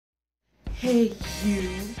Hey you,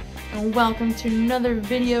 and welcome to another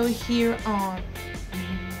video here on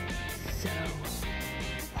So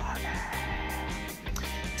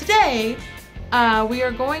Today, we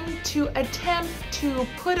are going to attempt to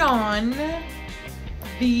put on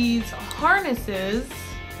these harnesses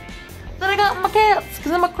that I got in my cats,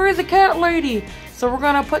 because I'm a crazy cat lady. So we're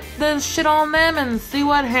gonna put this shit on them and see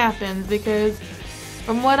what happens, because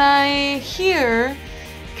from what I hear,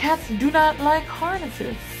 cats do not like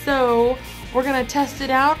harnesses. So we're gonna test it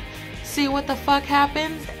out, see what the fuck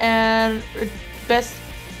happens, and best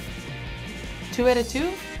 2 out of 2,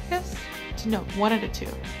 I guess? No, 1 out of 2.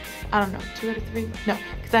 I don't know, 2 out of 3? No,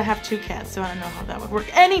 because I have 2 cats, so I don't know how that would work.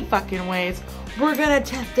 Any fucking ways, we're gonna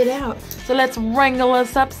test it out. So let's wrangle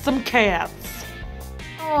us up some cats.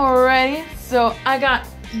 Alrighty, so I got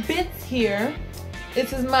Bits here.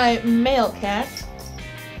 This is my male cat.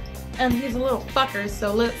 And he's a little fucker,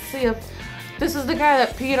 so let's see if this is the guy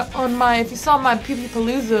that peed on my, if you saw my Pee-Pee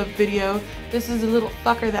Palooza video, this is the little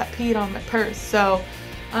fucker that peed on my purse. So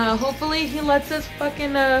hopefully he lets us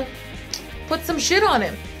fucking put some shit on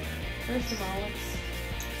him. First of all,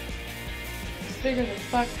 let's figure the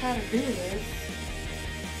fuck how to do this.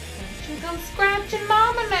 Don't you come scratching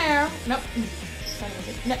mama now. Nope.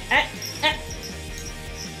 No,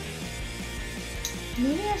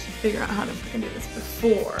 Maybe I should figure out how to fucking do this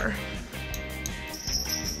before.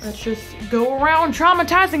 Let's just go around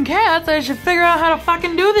traumatizing cats. I should figure out how to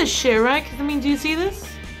fucking do this shit, right? Because, I mean, do you see this?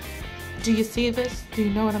 Do you see this? Do you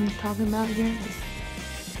know what I'm talking about here?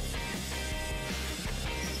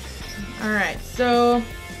 Alright, so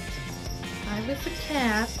I was a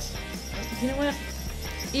cat. You know what?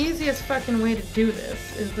 Easiest fucking way to do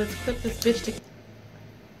this is let's clip this bitch to...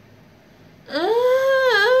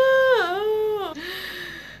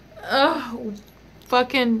 Oh,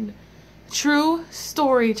 fucking true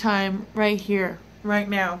story time right here, right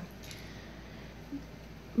now.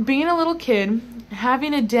 Being a little kid,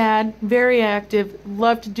 having a dad, very active,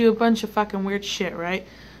 loved to do a bunch of fucking weird shit, right?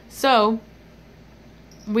 So,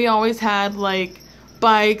 we always had, like,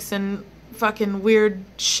 bikes and fucking weird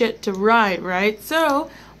shit to ride, right? So,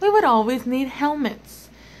 we would always need helmets.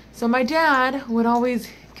 So my dad would always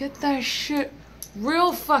get that shit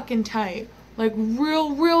real fucking tight. Like,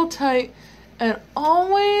 real tight. And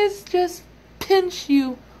always just pinch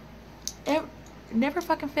you. Never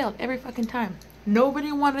fucking failed. Every fucking time.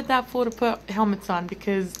 Nobody wanted that fool to put helmets on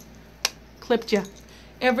because clipped you.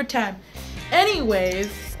 Every time.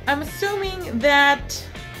 Anyways, I'm assuming that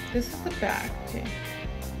this is the back. Okay.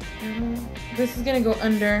 This is gonna go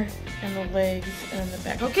under and the legs and the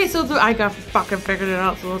back. Okay, so I got fucking figured it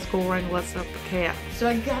out. So let's go wrangle us up the cat. So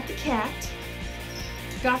I got the cat.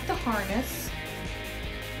 Got the harness.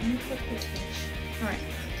 Let me clip this bitch. Alright.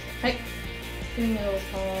 Hey. Give me those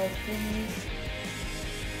balls, please.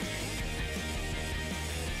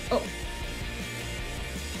 Oh.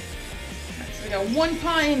 Alright, so we got 1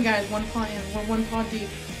 paw in, guys. 1 paw in. We're 1 paw deep.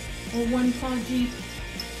 We're 1 paw deep.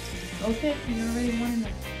 Okay, you're already 1 in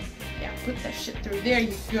there. Yeah, put that shit through. There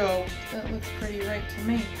you go. That looks pretty right to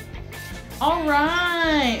me.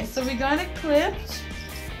 Alright, so we got it clipped.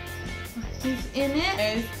 He's in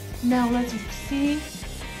it. Now let's see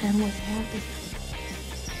and what happens.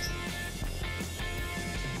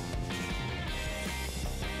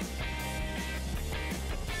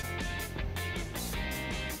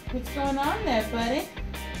 What's going on there, buddy?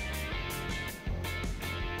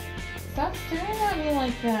 Stop staring at me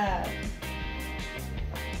like that.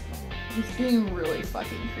 He's being really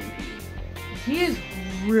fucking creepy. He is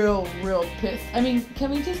real pissed. I mean, can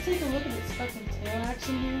we just take a look at this fucking tail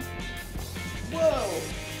action here? Whoa!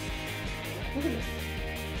 Look at this.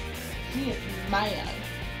 He is mad.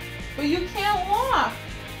 But you can't walk!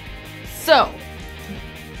 So,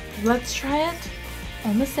 let's try it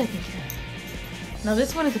on the second cat. Now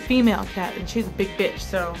this one is a female cat and she's a big bitch,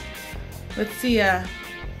 so let's see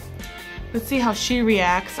how she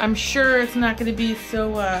reacts. I'm sure it's not gonna be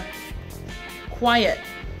so quiet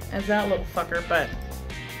as that little fucker, but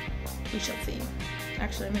we shall see.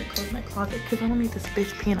 Actually, I'm gonna close my closet because I don't need this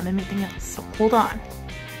bitch peeing on anything else, so hold on.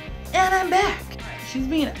 And I'm back! Alright, she's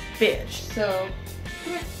being a bitch, so...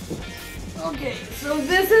 Okay, so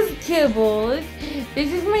this is Kibble.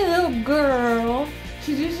 This is my little girl.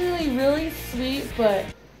 She's usually really sweet, but...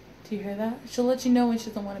 Do you hear that? She'll let you know when she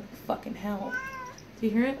doesn't want to be fucking held. Do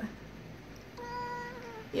you hear it?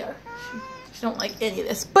 Yeah, she don't like any of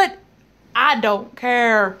this, but I don't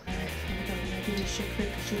care. Alright, do this shit quick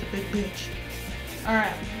because she's a big bitch.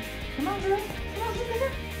 Alright. Come on, girl. Come on, get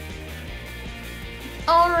here.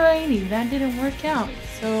 Alrighty, that didn't work out.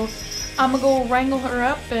 So I'm gonna go wrangle her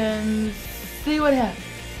up and see what happens.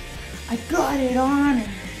 I got it on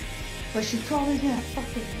her. But she's probably gonna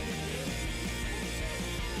fucking...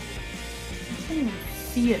 I can't even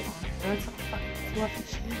see it on her. That's how fucking fluffy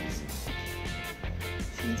she is.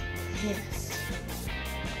 She's pissed.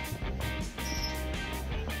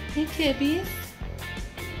 Hey, kibbies.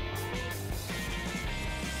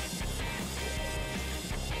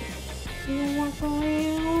 You wanna walk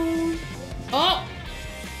around? Oh!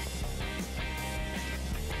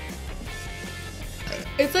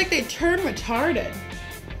 It's like they turn retarded.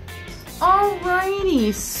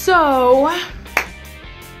 Alrighty, so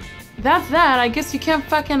that's that. I guess you can't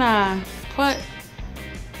fucking put,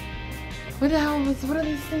 what are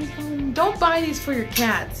these things called? Don't buy these for your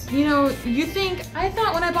cats. You know, I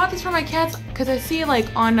thought when I bought these for my cats, because I see like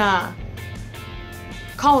on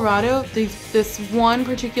Colorado, this one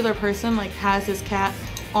particular person like has his cat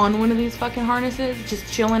on one of these fucking harnesses, just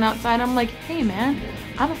chilling outside. I'm like, hey man,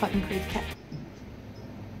 I'm a fucking crazy cat.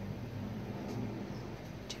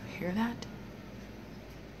 Hear that?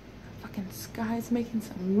 The fucking sky's making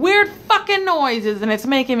some weird fucking noises and it's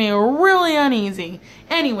making me really uneasy.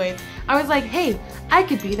 Anyways, I was like, hey, I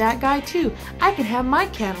could be that guy too. I could have my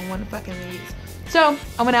cat on one of fucking these. So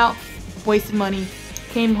I went out, wasted money,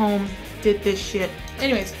 came home, did this shit.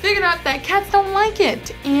 Anyways, figured out that cats don't like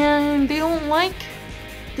it and they don't like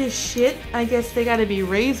this shit. I guess they gotta be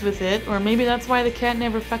raised with it, or maybe that's why the cat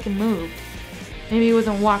never fucking moved. Maybe he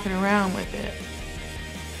wasn't walking around with it.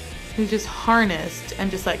 He was just harnessed and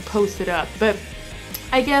just like posted up. But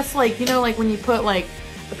I guess like, you know, like when you put like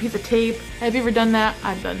a piece of tape, have you ever done that?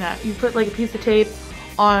 I've done that. You put like a piece of tape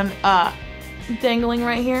on dangling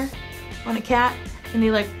right here on a cat and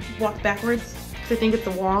they like walk backwards because I think it's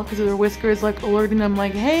the wall because their whiskers like alerting them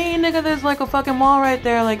like, hey nigga, there's like a fucking wall right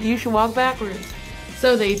there, like you should walk backwards.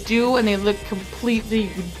 So they do and they look completely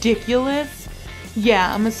ridiculous.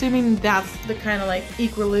 Yeah, I'm assuming that's the kind of like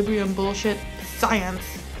equilibrium bullshit science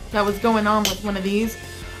that was going on with one of these.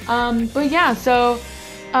 But yeah, so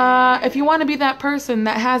if you want to be that person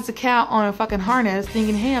that has the cat on a fucking harness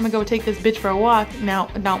thinking, hey, I'm gonna go take this bitch for a walk, no,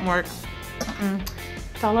 it don't work.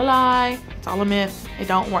 It's all a lie, it's all a myth, it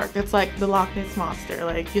don't work. It's like the Loch Ness Monster,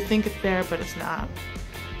 like you think it's there but it's not.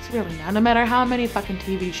 It's really not, no matter how many fucking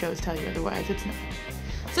TV shows tell you otherwise, it's not.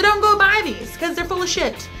 So don't go buy these because they're full of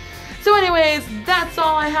shit. So anyways, that's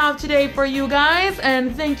all I have today for you guys,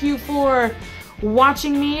 and thank you for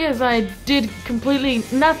watching me as I did completely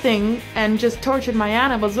nothing and just tortured my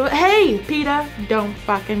animals. Hey, PETA, don't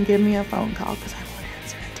fucking give me a phone call because I won't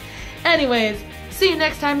answer it. Anyways, see you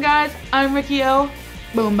next time, guys. I'm Ricky O.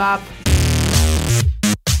 Boom bop.